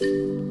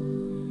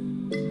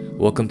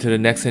Welcome to the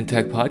Next in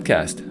Tech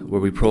podcast,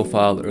 where we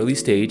profile early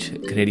stage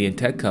Canadian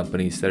tech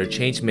companies that are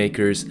change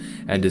makers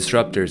and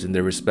disruptors in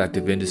their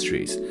respective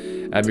industries.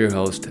 I'm your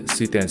host,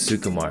 Sutan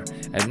Sukumar,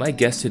 and my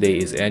guest today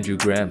is Andrew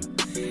Graham.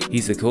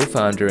 He's the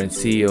co-founder and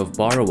CEO of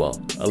Borrowell,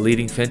 a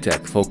leading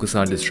fintech focused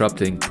on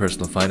disrupting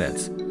personal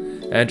finance.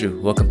 Andrew,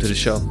 welcome to the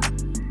show.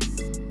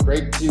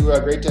 Great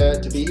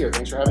to be here.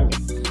 Thanks for having me.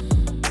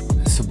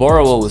 So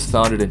Borrowell was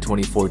founded in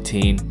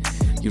 2014.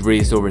 You've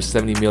raised over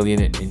 $70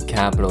 million in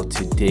capital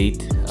to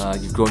date.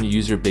 You've grown your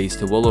user base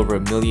to well over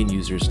 1 million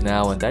users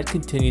now, and that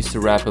continues to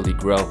rapidly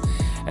grow.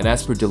 And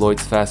as per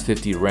Deloitte's Fast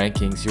 50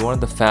 rankings, you're one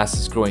of the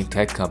fastest growing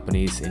tech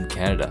companies in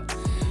Canada.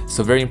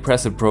 So very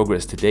impressive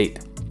progress to date.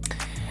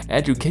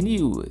 Andrew, can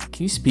you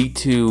speak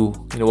to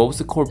what was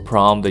the core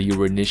problem that you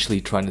were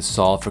initially trying to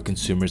solve for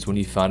consumers when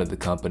you founded the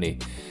company?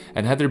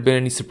 And have there been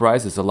any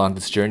surprises along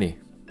this journey?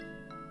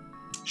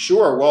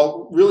 Sure.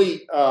 Well,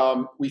 really,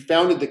 we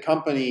founded the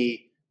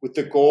company with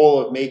the goal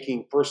of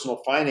making personal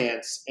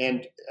finance.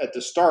 And at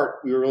the start,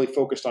 we were really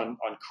focused on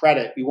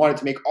credit. We wanted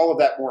to make all of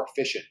that more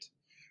efficient.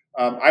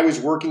 I was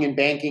working in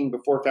banking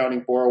before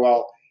founding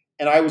Borrowell,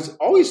 and I was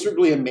always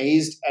really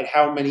amazed at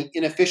how many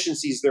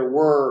inefficiencies there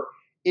were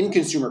in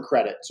consumer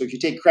credit. So if you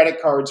take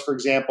credit cards, for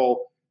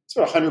example, it's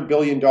about $100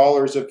 billion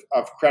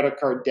of credit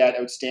card debt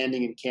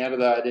outstanding in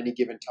Canada at any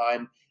given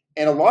time.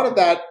 And a lot of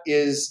that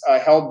is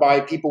held by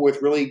people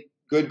with really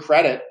good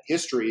credit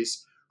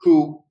histories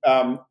who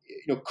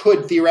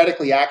could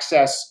theoretically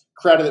access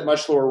credit at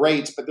much lower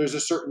rates, but there's a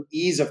certain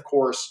ease, of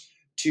course,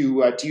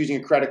 to using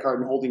a credit card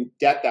and holding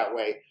debt that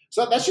way.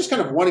 So that's just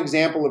kind of one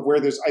example of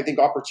where there's, I think,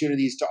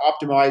 opportunities to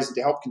optimize and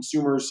to help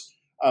consumers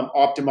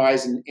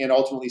optimize and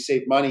ultimately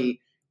save money,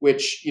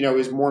 which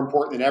is more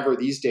important than ever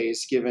these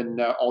days, given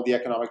all the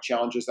economic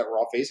challenges that we're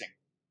all facing.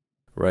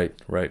 Right.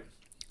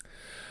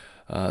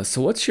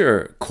 So what's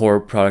your core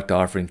product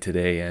offering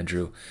today,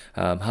 Andrew?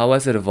 How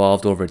has it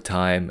evolved over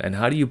time, and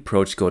how do you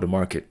approach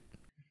go-to-market?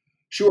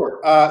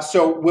 Sure.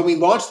 So when we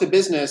launched the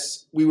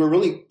business, we were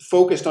really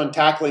focused on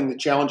tackling the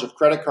challenge of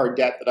credit card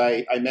debt that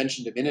I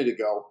mentioned a minute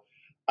ago.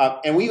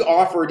 And we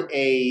offered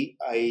a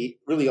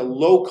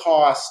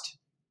low-cost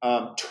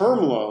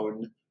term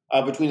loan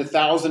between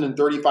 $1,000 and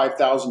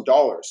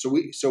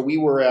 $35,000. So we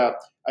were a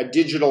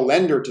digital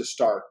lender to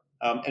start,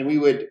 and we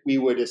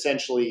would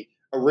essentially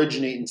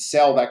originate and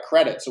sell that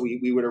credit. So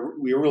we were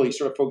really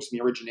sort of focused on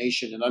the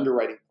origination and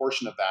underwriting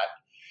portion of that.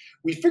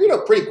 We figured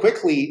out pretty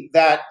quickly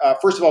that,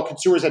 first of all,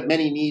 consumers had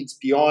many needs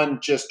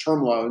beyond just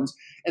term loans.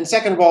 And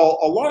second of all,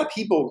 a lot of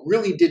people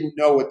really didn't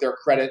know what their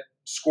credit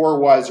score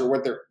was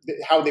or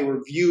how they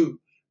were viewed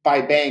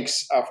by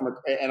banks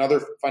and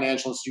other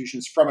financial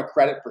institutions from a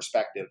credit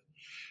perspective.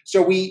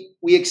 So we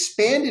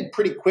expanded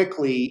pretty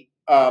quickly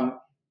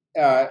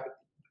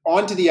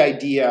onto the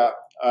idea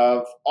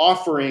of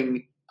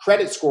offering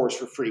credit scores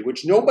for free,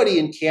 which nobody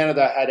in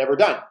Canada had ever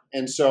done.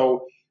 And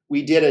so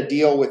we did a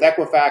deal with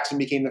Equifax and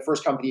became the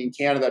first company in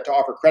Canada to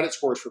offer credit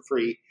scores for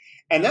free.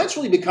 And that's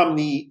really become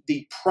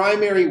the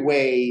primary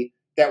way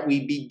that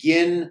we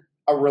begin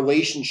a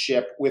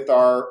relationship with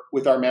our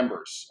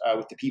members,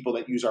 with the people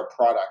that use our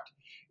product,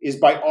 is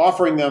by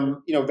offering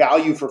them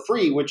value for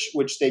free,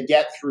 which they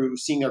get through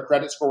seeing their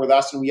credit score with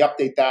us. And we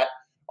update that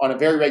on a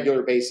very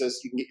regular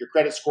basis. You can get your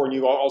credit score, and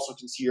you also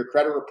can see your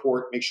credit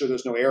report, make sure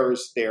there's no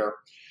errors there.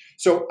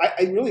 So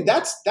I really,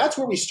 that's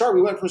where we start.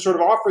 We went from sort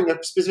of offering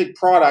a specific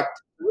product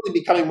to really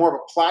becoming more of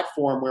a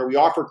platform where we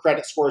offer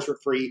credit scores for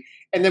free,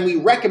 and then we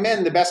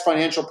recommend the best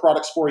financial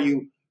products for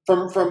you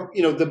from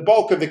the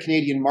bulk of the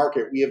Canadian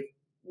market. We have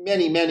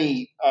many,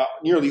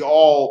 nearly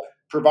all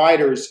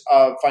providers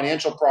of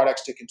financial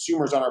products to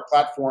consumers on our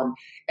platform,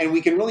 and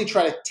we can really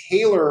try to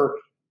tailor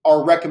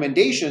our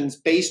recommendations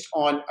based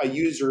on a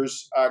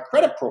user's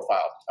credit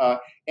profile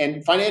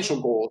and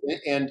financial goals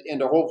and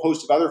a whole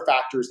host of other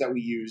factors that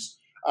we use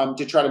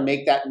to try to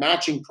make that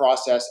matching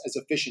process as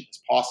efficient as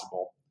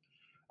possible.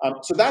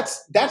 So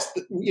that's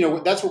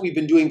what we've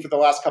been doing for the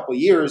last couple of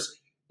years.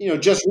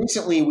 Just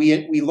recently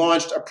we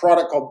launched a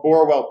product called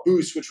Borrowell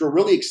Boost, which we're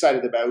really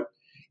excited about.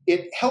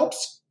 It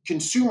helps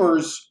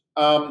consumers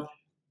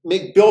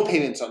make bill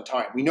payments on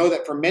time. We know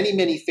that for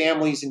many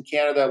families in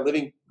Canada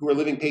who are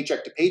living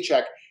paycheck to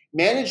paycheck,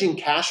 managing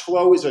cash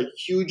flow is a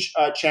huge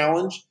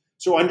challenge.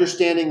 So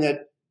understanding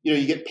that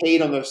you get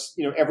paid on this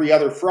every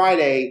other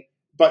Friday,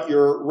 but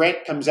your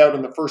rent comes out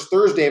on the first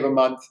Thursday of a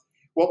month.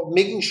 Well,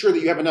 making sure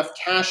that you have enough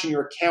cash in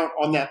your account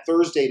on that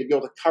Thursday to be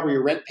able to cover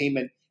your rent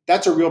payment,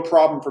 that's a real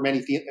problem for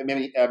many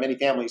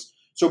families.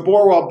 So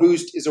Borrowell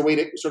Boost is a way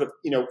to sort of,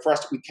 for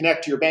us, we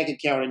connect to your bank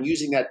account, and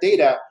using that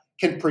data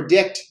can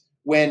predict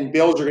when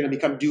bills are going to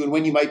become due and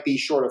when you might be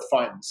short of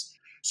funds.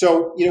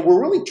 So,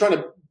 we're really trying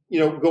to,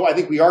 I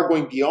think we are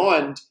going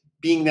beyond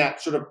being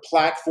that sort of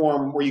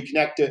platform where you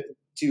connect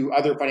to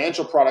other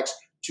financial products,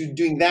 to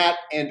doing that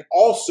and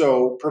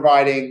also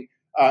providing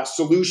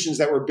solutions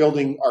that we're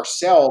building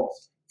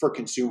ourselves for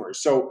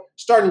consumers. So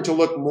starting to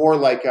look more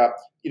like a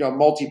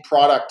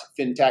multi-product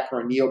fintech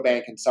or a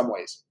neobank in some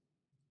ways.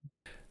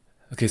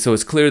 Okay, so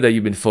it's clear that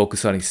you've been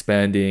focused on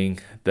expanding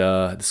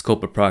the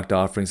scope of product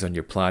offerings on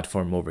your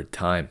platform over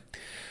time.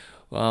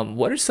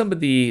 What are some of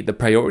the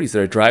priorities that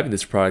are driving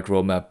this product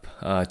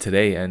roadmap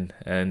today,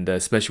 and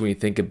especially when you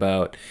think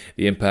about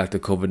the impact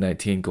of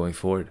COVID-19 going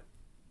forward?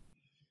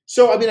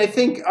 So, I mean, I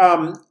think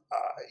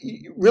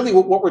really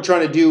what we're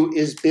trying to do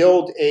is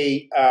build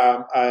a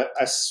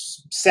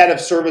set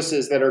of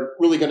services that are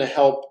really going to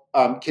help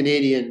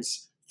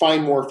Canadians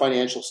find more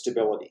financial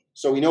stability.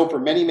 So we know for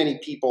many, many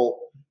people,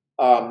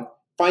 um,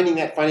 finding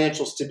that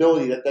financial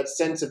stability, that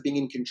sense of being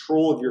in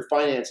control of your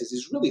finances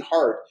is really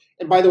hard.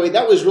 And by the way,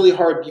 that was really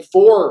hard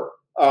before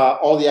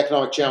all the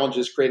economic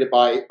challenges created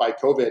by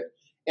COVID.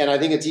 And I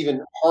think it's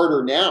even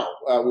harder now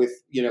with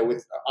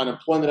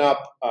unemployment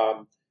up.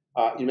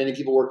 Many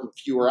people working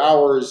fewer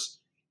hours,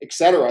 et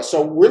cetera.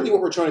 So really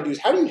what we're trying to do is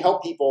how do you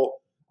help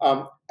people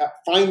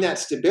find that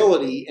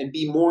stability and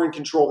be more in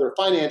control of their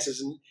finances,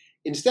 and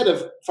instead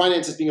of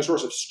finances being a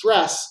source of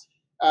stress,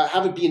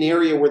 have it be an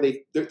area where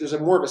there's a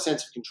more of a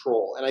sense of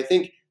control. And I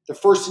think the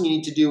first thing you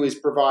need to do is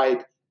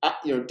provide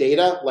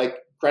data like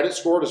credit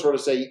score to sort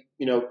of say,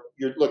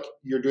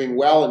 you're doing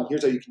well and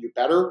here's how you can do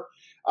better.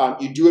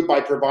 You do it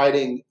by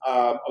providing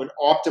an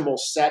optimal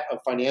set of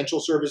financial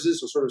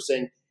services. So sort of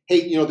saying,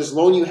 hey, this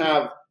loan you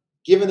have,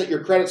 given that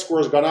your credit score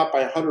has gone up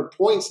by 100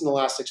 points in the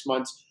last 6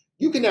 months,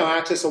 you can now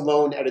access a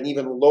loan at an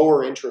even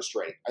lower interest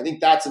rate. I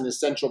think that's an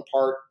essential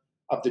part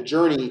of the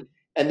journey.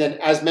 And then,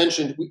 as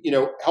mentioned,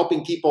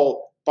 helping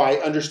people by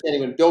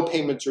understanding when bill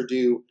payments are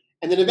due,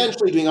 and then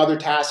eventually doing other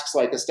tasks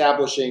like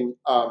establishing,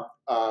 a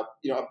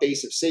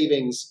base of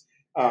savings,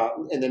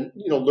 and then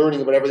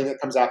learning about everything that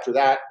comes after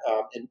that,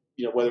 and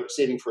whether it's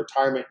saving for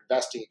retirement,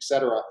 investing,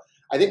 etc.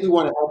 I think we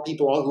want to help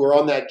people who are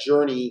on that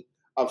journey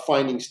of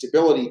finding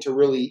stability to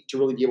really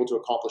be able to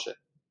accomplish it.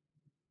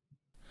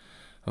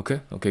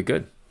 Okay,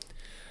 good.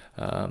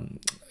 Um,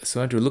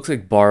 so Andrew, it looks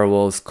like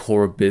Borrowell's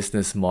core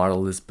business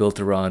model is built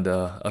around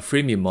a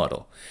freemium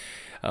model.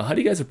 How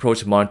do you guys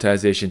approach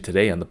monetization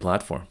today on the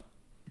platform?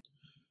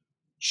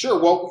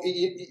 Sure. Well,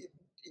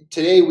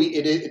 today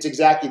it's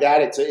exactly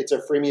that. It's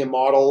a freemium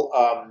model.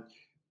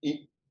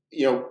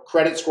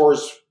 Credit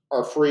scores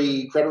are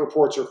free, credit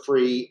reports are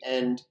free,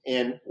 and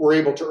we're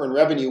able to earn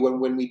revenue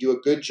when we do a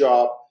good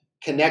job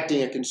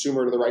connecting a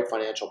consumer to the right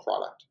financial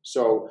product.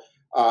 So,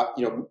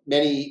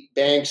 many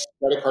banks,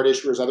 credit card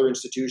issuers, other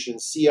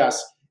institutions see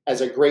us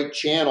as a great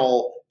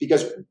channel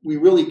because we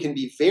really can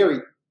be very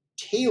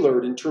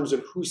tailored in terms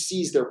of who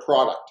sees their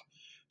product.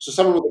 So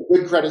someone with a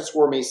good credit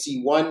score may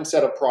see one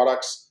set of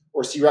products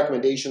or see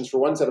recommendations for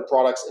one set of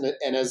products,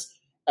 and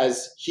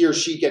as he or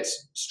she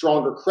gets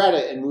stronger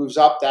credit and moves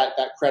up that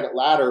credit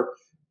ladder,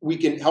 we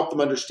can help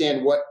them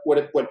understand what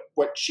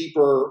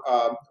cheaper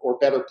or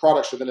better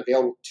products are then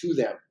available to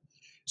them.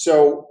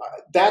 So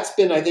that's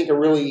been, I think, a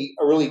really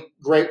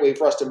great way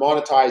for us to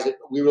monetize it.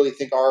 We really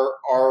think our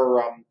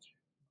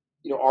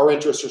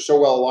interests are so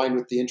well aligned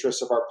with the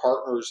interests of our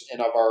partners and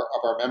of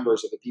our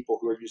members, of the people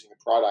who are using the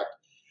product.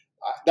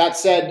 That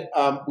said,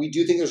 we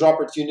do think there's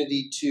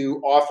opportunity to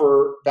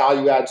offer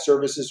value add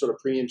services, sort of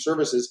premium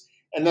services,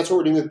 and that's what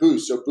we're doing with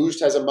Boost. So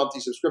Boost has a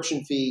monthly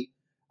subscription fee.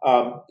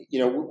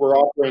 We're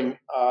offering,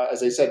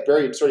 as I said,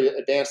 very sort of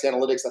advanced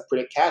analytics that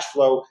predict cash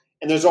flow,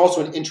 and there's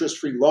also an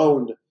interest-free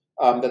loan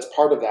that's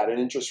part of that, an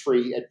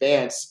interest-free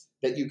advance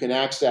that you can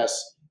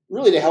access,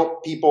 really to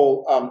help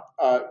people,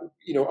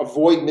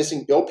 avoid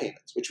missing bill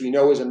payments, which we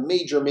know is a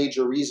major,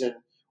 major reason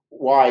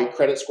why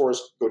credit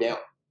scores go down.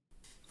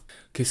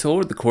 Okay, so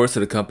over the course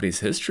of the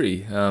company's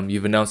history,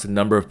 you've announced a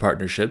number of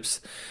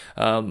partnerships.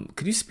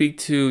 Could you speak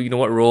to,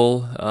 what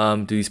role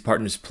do these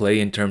partners play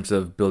in terms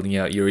of building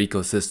out your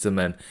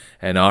ecosystem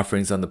and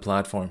offerings on the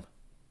platform?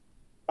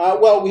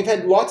 Well, we've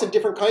had lots of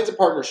different kinds of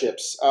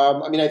partnerships.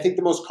 I think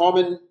the most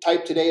common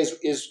type today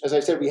is, as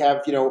I said, we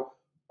have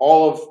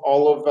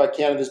all of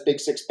Canada's big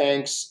six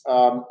banks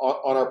on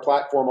our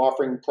platform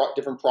offering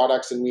different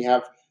products, and we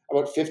have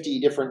about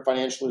 50 different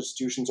financial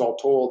institutions all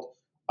told,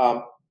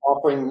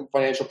 offering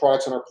financial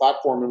products on our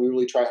platform, and we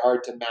really try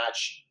hard to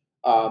match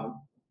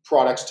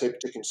products to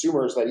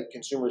consumers, that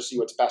consumers see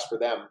what's best for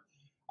them.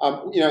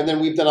 And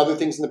then we've done other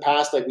things in the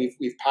past, like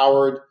we've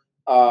powered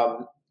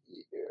um,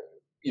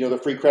 the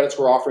free credits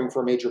we're offering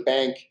for a major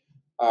bank.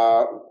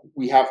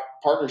 We have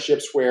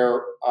partnerships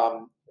where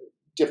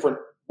different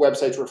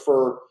websites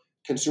refer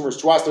consumers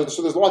to us.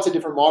 So there's lots of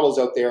different models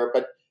out there,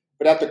 but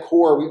at the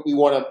core, we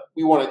want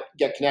to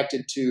get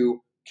connected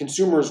to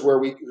consumers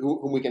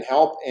whom we can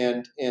help,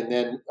 and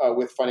then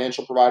with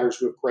financial providers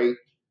who have great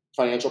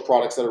financial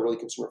products that are really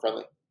consumer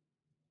friendly.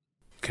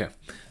 Okay.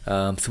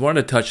 So I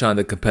wanted to touch on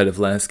the competitive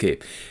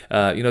landscape.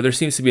 There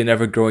seems to be an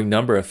ever-growing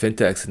number of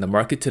fintechs in the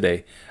market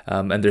today,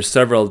 and there's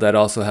several that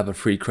also have a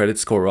free credit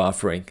score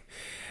offering.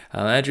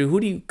 Andrew, who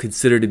do you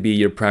consider to be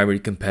your primary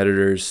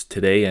competitors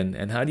today,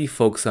 and how do you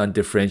focus on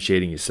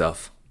differentiating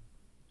yourself?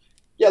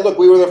 Yeah, look,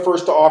 we were the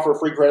first to offer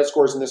free credit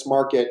scores in this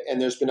market,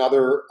 and there's been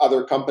other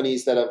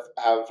companies that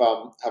have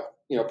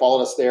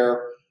followed us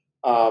there.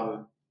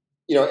 And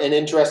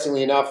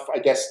interestingly enough, I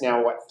guess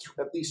now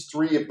at least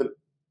three of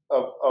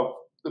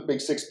the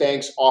big six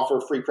banks offer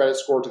free credit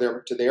score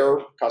to their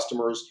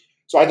customers.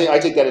 So I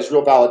take that as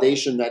real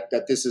validation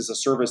that this is a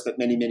service that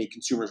many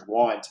consumers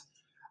want.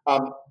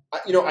 Um,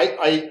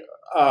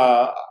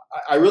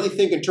 I really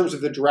think in terms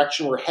of the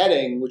direction we're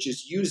heading, which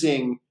is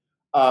using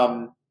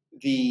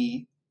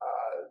the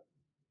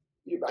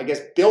I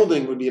guess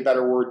building would be a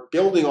better word,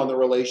 building on the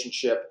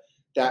relationship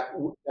that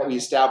we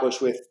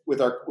establish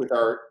with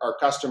our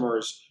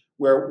customers,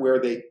 where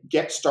they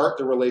start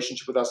the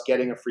relationship with us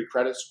getting a free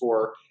credit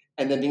score,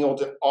 and then being able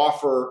to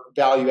offer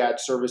value add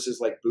services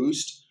like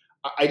Boost.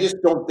 I just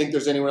don't think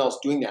there's anyone else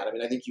doing that. I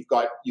mean, I think you've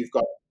got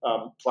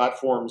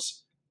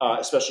platforms,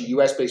 especially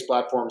U.S. based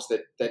platforms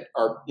that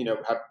are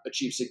have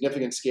achieved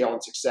significant scale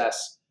and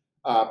success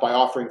by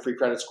offering free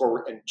credit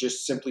score and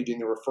just simply doing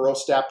the referral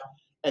step.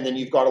 And then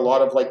you've got a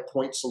lot of like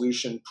point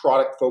solution,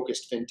 product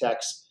focused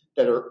fintechs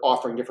that are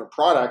offering different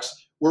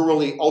products. We're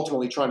really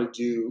ultimately trying to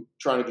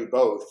do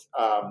both,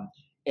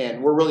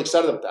 and we're really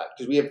excited about that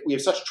because we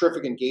have such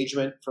terrific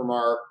engagement from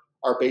our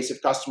base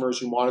of customers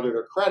who monitor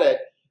their credit.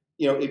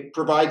 It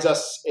provides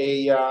us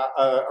a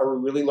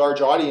really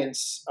large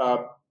audience,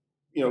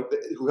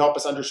 who help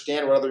us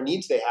understand what other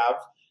needs they have,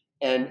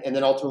 and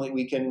then ultimately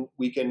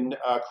we can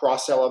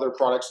cross sell other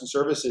products and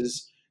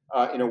services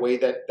in a way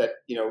that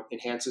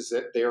enhances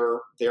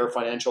their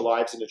financial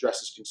lives and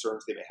addresses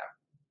concerns they may have.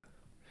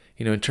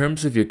 In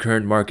terms of your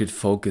current market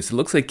focus, it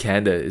looks like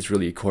Canada is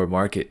really a core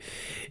market.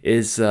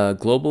 Is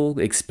global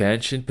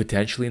expansion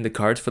potentially in the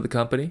cards for the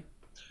company?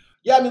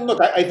 Yeah, I mean, look,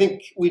 I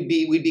think we'd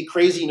be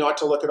crazy not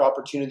to look at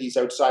opportunities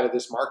outside of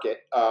this market.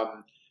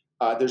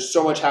 There's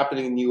so much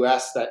happening in the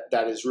U.S.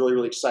 that is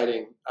really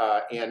exciting,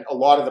 and a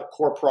lot of the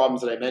core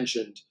problems that I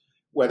mentioned,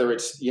 whether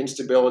it's the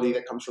instability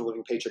that comes from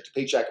living paycheck to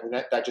paycheck, I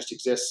mean that just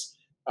exists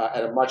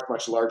at a much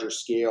larger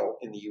scale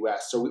in the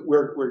U.S. So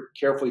we're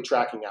carefully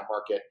tracking that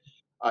market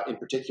in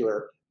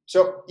particular.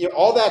 So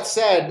all that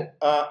said,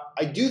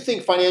 I do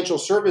think financial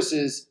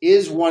services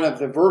is one of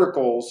the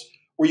verticals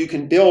where you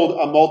can build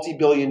a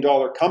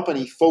multi-billion-dollar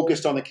company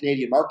focused on the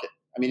Canadian market.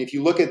 I mean, if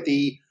you look at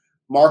the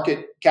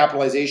market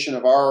capitalization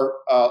of our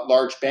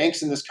large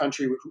banks in this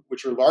country,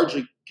 which are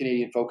largely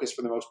Canadian focused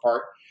for the most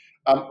part,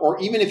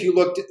 or even if you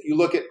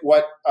look at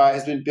what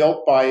has been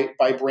built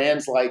by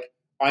brands like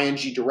ING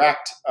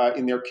Direct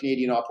in their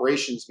Canadian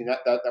operations, I mean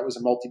that was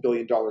a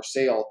multi-billion-dollar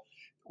sale.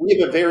 We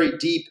have a very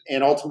deep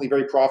and ultimately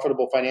very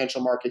profitable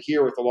financial market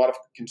here with a lot of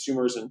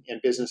consumers and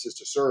businesses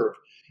to serve.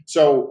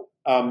 So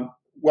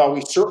while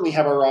we certainly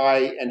have our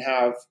eye and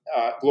have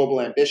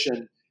global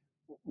ambition,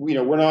 we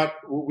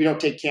don't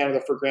take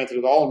Canada for granted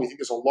at all, and we think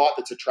there's a lot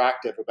that's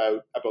attractive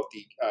about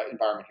the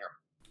environment here.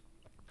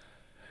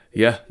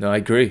 Yeah, no, I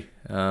agree.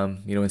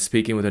 In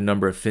speaking with a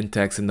number of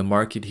fintechs in the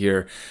market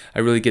here, I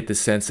really get the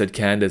sense that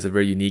Canada is a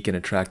very unique and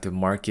attractive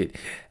market,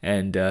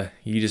 and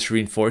you just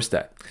reinforce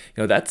that.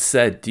 That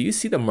said, do you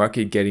see the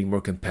market getting more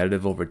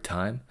competitive over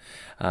time?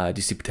 Do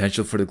you see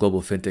potential for the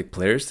global fintech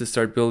players to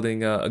start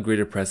building a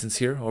greater presence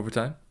here over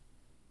time?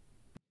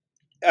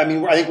 I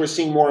mean, I think we're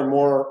seeing more and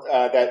more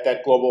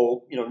that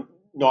global,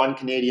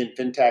 non-Canadian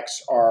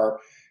fintechs are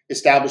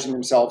establishing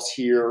themselves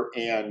here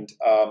and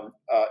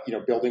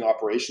building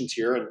operations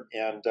here.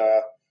 And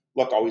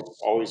look,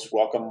 always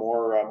welcome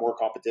more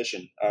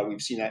competition.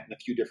 We've seen that in a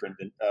few different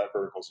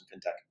verticals in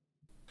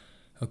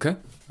fintech. Okay.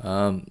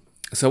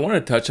 So I want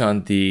to touch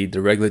on the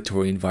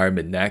regulatory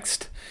environment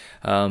next.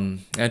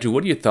 Andrew,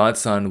 what are your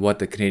thoughts on what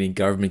the Canadian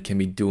government can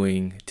be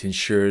doing to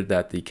ensure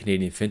that the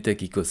Canadian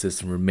fintech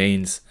ecosystem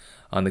remains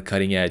on the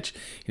cutting edge?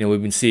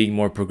 We've been seeing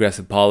more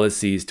progressive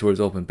policies towards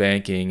open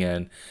banking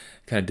and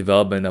kind of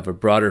development of a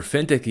broader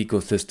fintech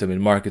ecosystem in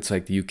markets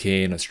like the UK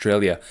and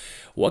Australia.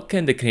 What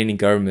can the Canadian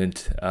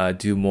government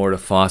do more to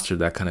foster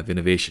that kind of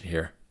innovation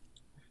here?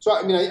 So,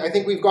 I mean, I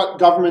think we've got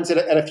governments at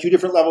a few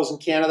different levels in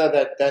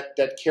Canada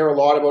that care a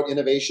lot about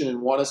innovation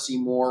and want to see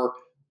more,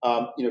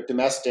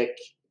 domestic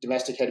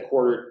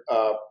headquartered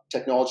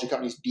technology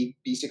companies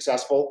be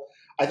successful.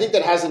 I think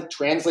that hasn't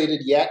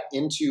translated yet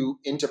into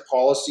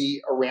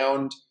policy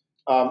around,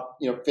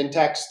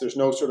 fintechs. There's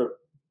no sort of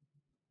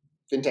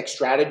fintech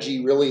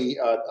strategy really,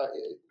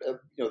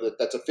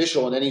 that's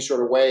official in any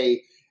sort of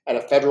way at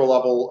a federal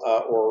level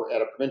or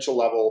at a provincial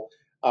level.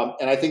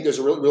 And I think there's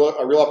a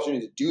real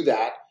opportunity to do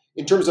that.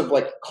 In terms of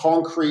like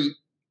concrete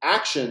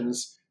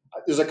actions,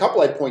 there's a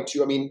couple I'd point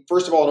to. I mean,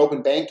 first of all, in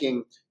open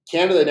banking,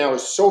 Canada now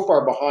is so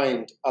far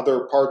behind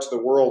other parts of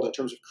the world in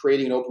terms of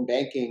creating an open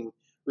banking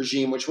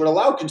regime, which would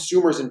allow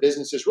consumers and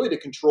businesses really to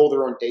control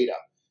their own data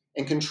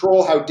and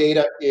control how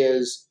data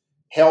is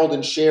held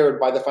and shared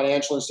by the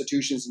financial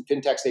institutions and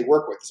fintechs they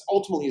work with. This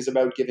ultimately is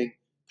about giving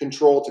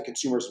control to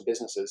consumers and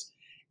businesses.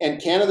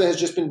 And Canada has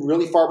just been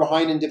really far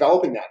behind in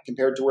developing that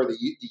compared to where the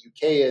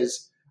UK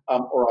is,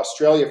 or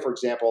Australia, for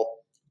example.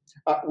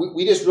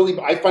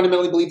 I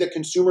fundamentally believe that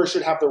consumers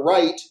should have the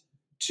right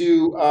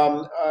to,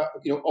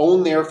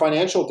 own their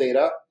financial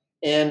data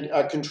and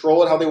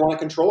control it how they want to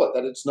control it.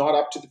 That it's not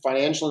up to the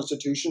financial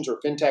institutions or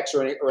fintechs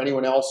or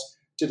anyone else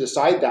to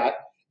decide that.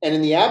 And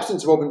in the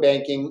absence of open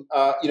banking,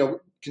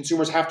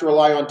 consumers have to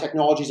rely on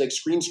technologies like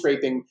screen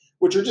scraping,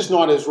 which are just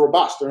not as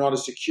robust. They're not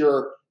as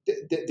secure.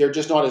 They're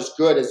just not as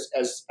good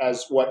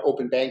as what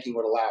open banking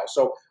would allow.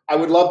 So I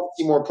would love to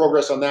see more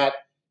progress on that.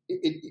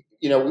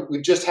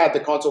 We've just had the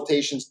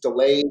consultations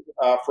delayed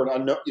for an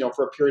unknown,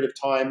 for a period of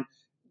time.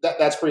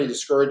 That's pretty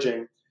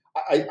discouraging.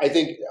 I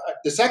think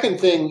the second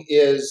thing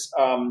is,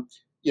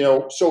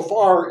 so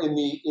far in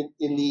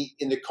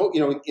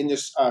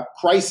this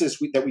crisis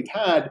that we've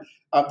had,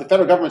 the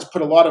federal government's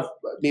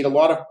made a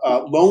lot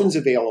of loans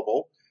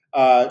available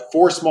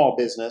for small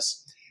business.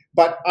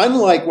 But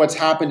unlike what's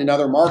happened in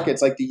other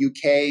markets like the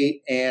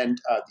UK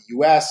and the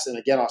US and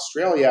again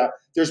Australia,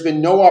 there's been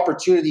no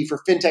opportunity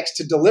for fintechs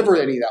to deliver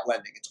any of that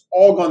lending. It's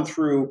all gone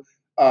through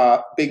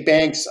big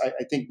banks. I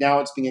think now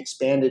it's being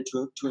expanded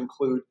to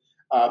include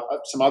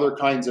some other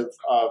kinds of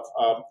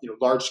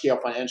large scale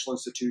financial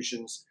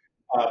institutions.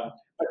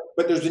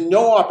 But there's been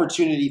no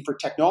opportunity for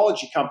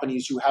technology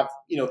companies who have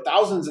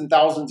thousands and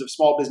thousands of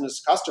small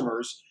business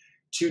customers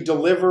to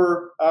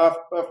deliver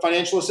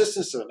financial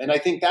assistance to them. And I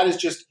think that is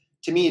just,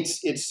 to me,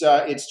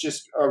 it's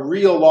just a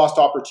real lost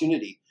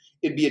opportunity.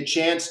 It'd be a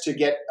chance to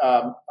get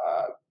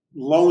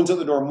loans out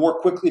the door more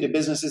quickly to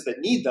businesses that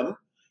need them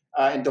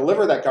and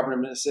deliver that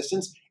government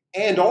assistance.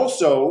 And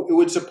also, it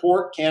would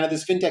support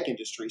Canada's fintech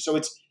industry. So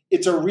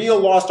it's a real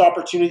lost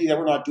opportunity that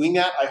we're not doing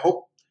that. I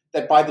hope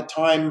that by the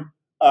time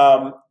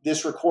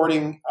this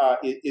recording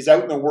is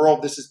out in the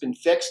world, this has been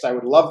fixed. I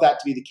would love that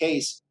to be the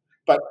case.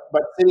 But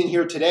sitting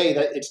here today,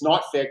 that it's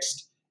not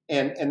fixed.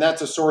 And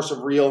that's a source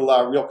of real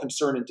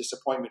concern and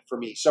disappointment for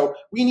me. So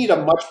we need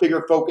a much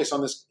bigger focus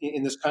on this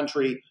in this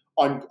country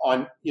on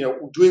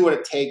doing what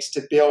it takes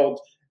to build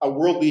a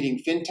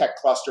world-leading fintech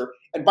cluster.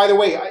 And by the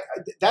way,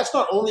 that's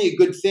not only a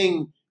good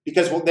thing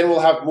because then we'll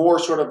have more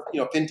sort of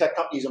fintech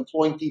companies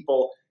employing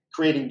people,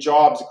 creating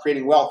jobs,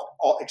 creating wealth,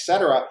 et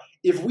cetera.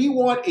 If we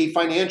want a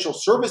financial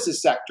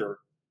services sector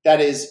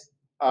that is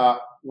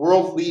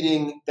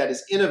world-leading, that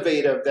is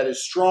innovative, that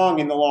is strong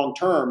in the long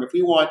term, if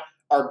we want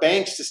our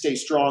banks to stay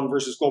strong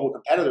versus global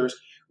competitors,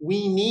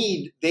 they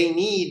need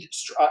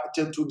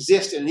to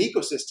exist in an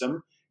ecosystem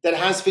that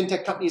has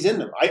fintech companies in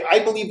them. I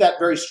believe that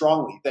very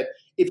strongly, that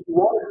if you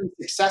want to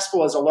be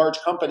successful as a large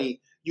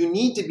company, you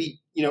need to be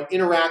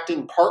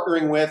interacting,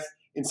 partnering with,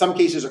 in some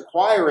cases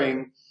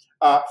acquiring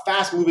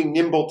fast-moving,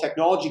 nimble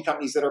technology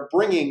companies that are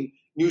bringing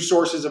new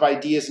sources of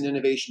ideas and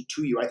innovation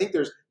to you. I think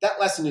that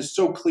lesson is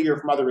so clear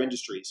from other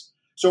industries.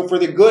 So for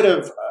the good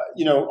of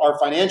our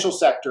financial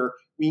sector,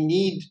 we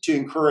need to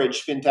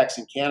encourage fintechs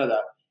in Canada,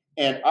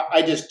 and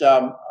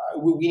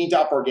we need to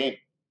up our game.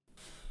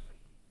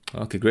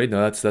 Okay, great.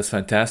 No, that's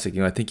fantastic.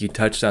 I think you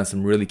touched on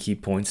some really key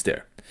points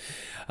there.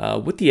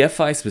 With the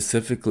FI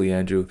specifically,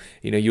 Andrew,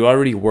 you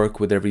already work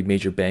with every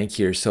major bank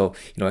here, so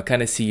I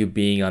kind of see you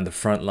being on the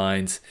front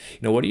lines.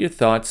 What are your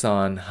thoughts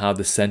on how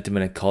the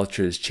sentiment and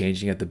culture is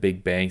changing at the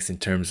big banks in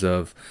terms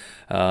of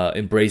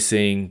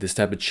embracing this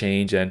type of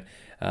change and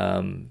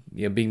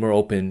being more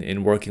open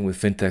in working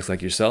with fintechs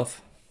like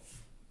yourself?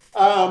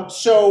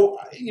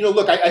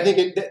 Look, I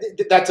think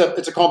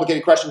it's a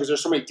complicated question because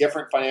there's so many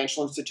different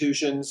financial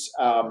institutions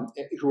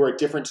who are at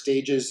different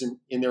stages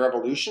in their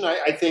evolution.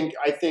 I think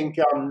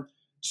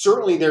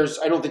certainly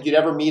I don't think you'd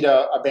ever meet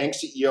a bank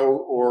CEO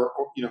or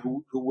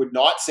who would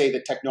not say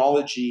that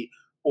technology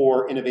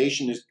or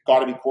innovation has got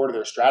to be core to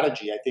their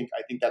strategy. I think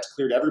that's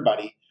clear to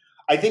everybody.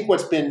 I think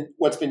what's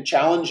been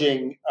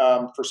challenging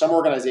for some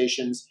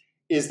organizations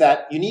is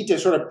that you need to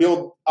sort of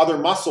build other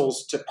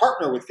muscles to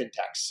partner with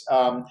fintechs.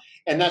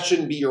 And that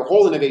shouldn't be your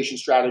whole innovation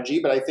strategy,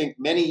 but I think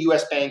many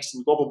US banks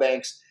and global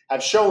banks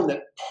have shown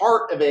that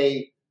part of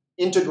a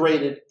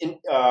integrated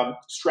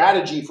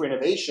strategy for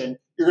innovation,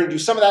 you're going to do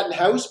some of that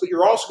in-house, but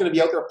you're also going to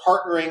be out there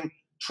partnering,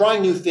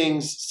 trying new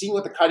things, seeing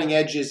what the cutting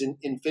edge is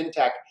in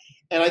fintech.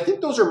 And I think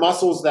those are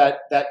muscles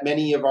that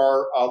many of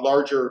our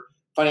larger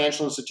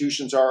financial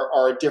institutions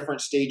are at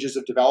different stages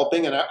of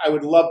developing. And I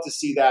would love to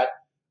see that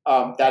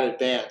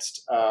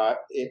advanced.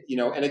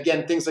 And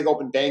again, things like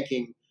open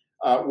banking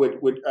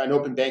an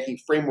open banking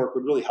framework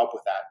would really help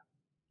with that.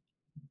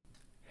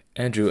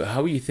 Andrew,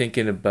 how are you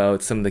thinking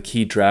about some of the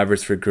key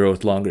drivers for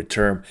growth longer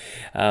term?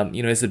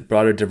 Is it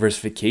broader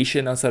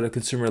diversification outside of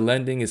consumer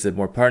lending? Is it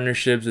more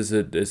partnerships? Is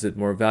it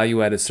more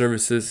value-added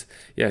services?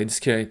 Yeah, I'm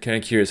just kind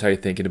of curious how you're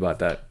thinking about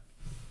that.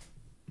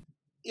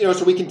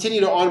 So we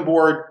continue to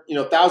onboard,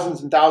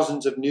 thousands and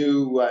thousands of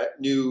new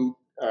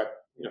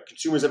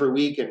consumers every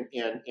week and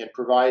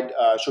provide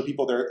show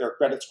people their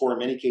credit score in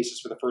many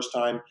cases for the first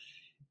time.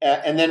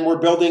 And then we're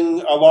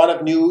building a lot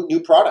of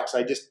new products.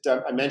 I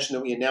mentioned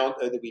that we announced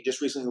that we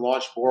just recently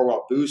launched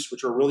Borrowell Boost,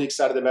 which we're really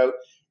excited about.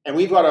 And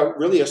we've got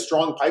a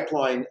strong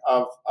pipeline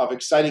of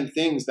exciting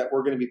things that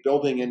we're going to be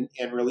building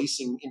and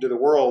releasing into the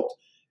world,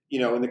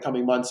 in the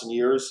coming months and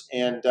years.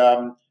 And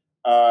we're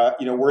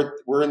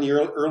in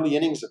the early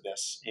innings of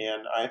this,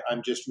 and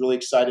I'm just really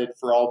excited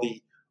for all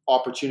the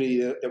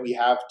opportunity that we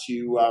have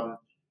to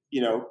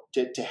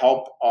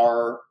help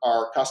our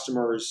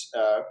customers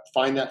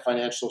find that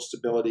financial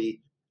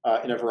stability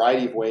in a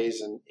variety of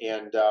ways,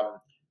 and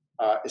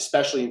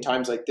especially in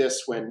times like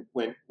this when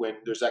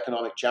there's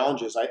economic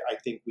challenges, I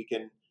think we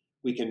can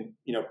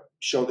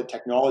show that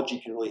technology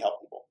can really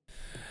help people.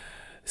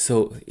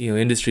 So,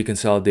 industry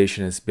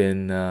consolidation has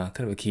been kind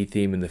of a key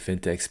theme in the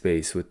fintech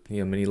space with,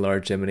 many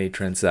large M&A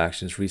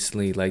transactions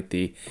recently, like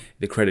the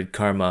Credit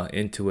Karma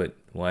Intuit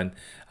one,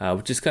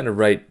 which is kind of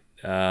right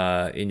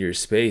in your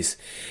space.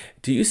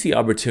 Do you see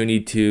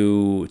opportunity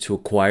to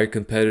acquire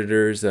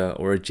competitors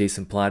or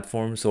adjacent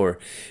platforms, or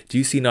do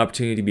you see an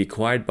opportunity to be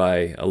acquired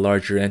by a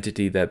larger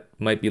entity that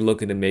might be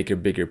looking to make a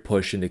bigger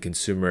push into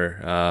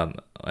consumer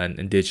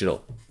and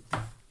digital?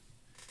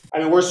 I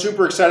mean, we're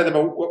super excited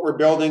about what we're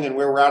building and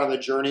where we're at on the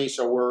journey.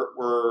 So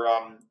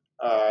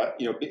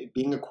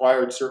being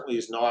acquired certainly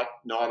is not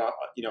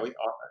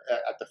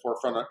at the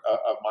forefront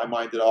of my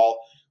mind at all.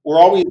 We're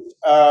always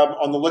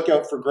on the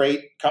lookout for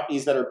great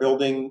companies that are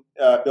building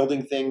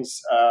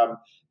things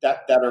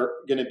that are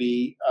going to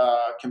be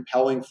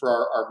compelling for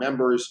our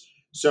members.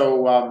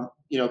 So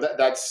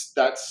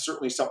that's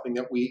certainly something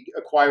that we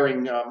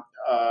acquiring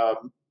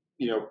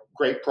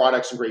great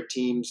products and great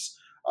teams.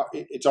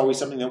 It's always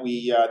something that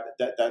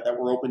that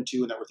we're open to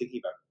and that we're thinking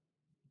about.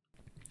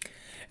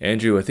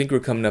 Andrew, I think we're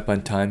coming up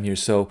on time here,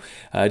 so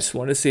I just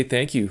want to say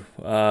thank you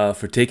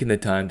for taking the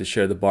time to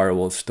share the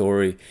Borrowell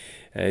story.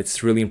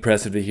 It's really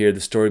impressive to hear the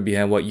story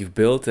behind what you've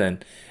built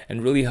and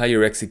really how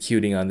you're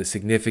executing on the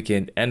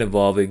significant and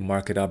evolving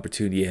market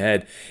opportunity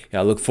ahead.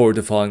 I look forward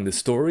to following the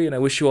story, and I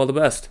wish you all the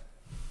best.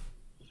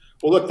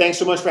 Well, look, thanks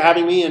so much for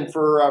having me and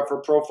for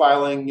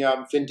profiling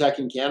fintech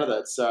in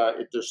Canada.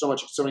 There's so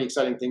many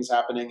exciting things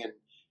happening,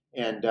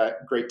 and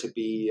great to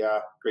be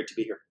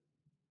here.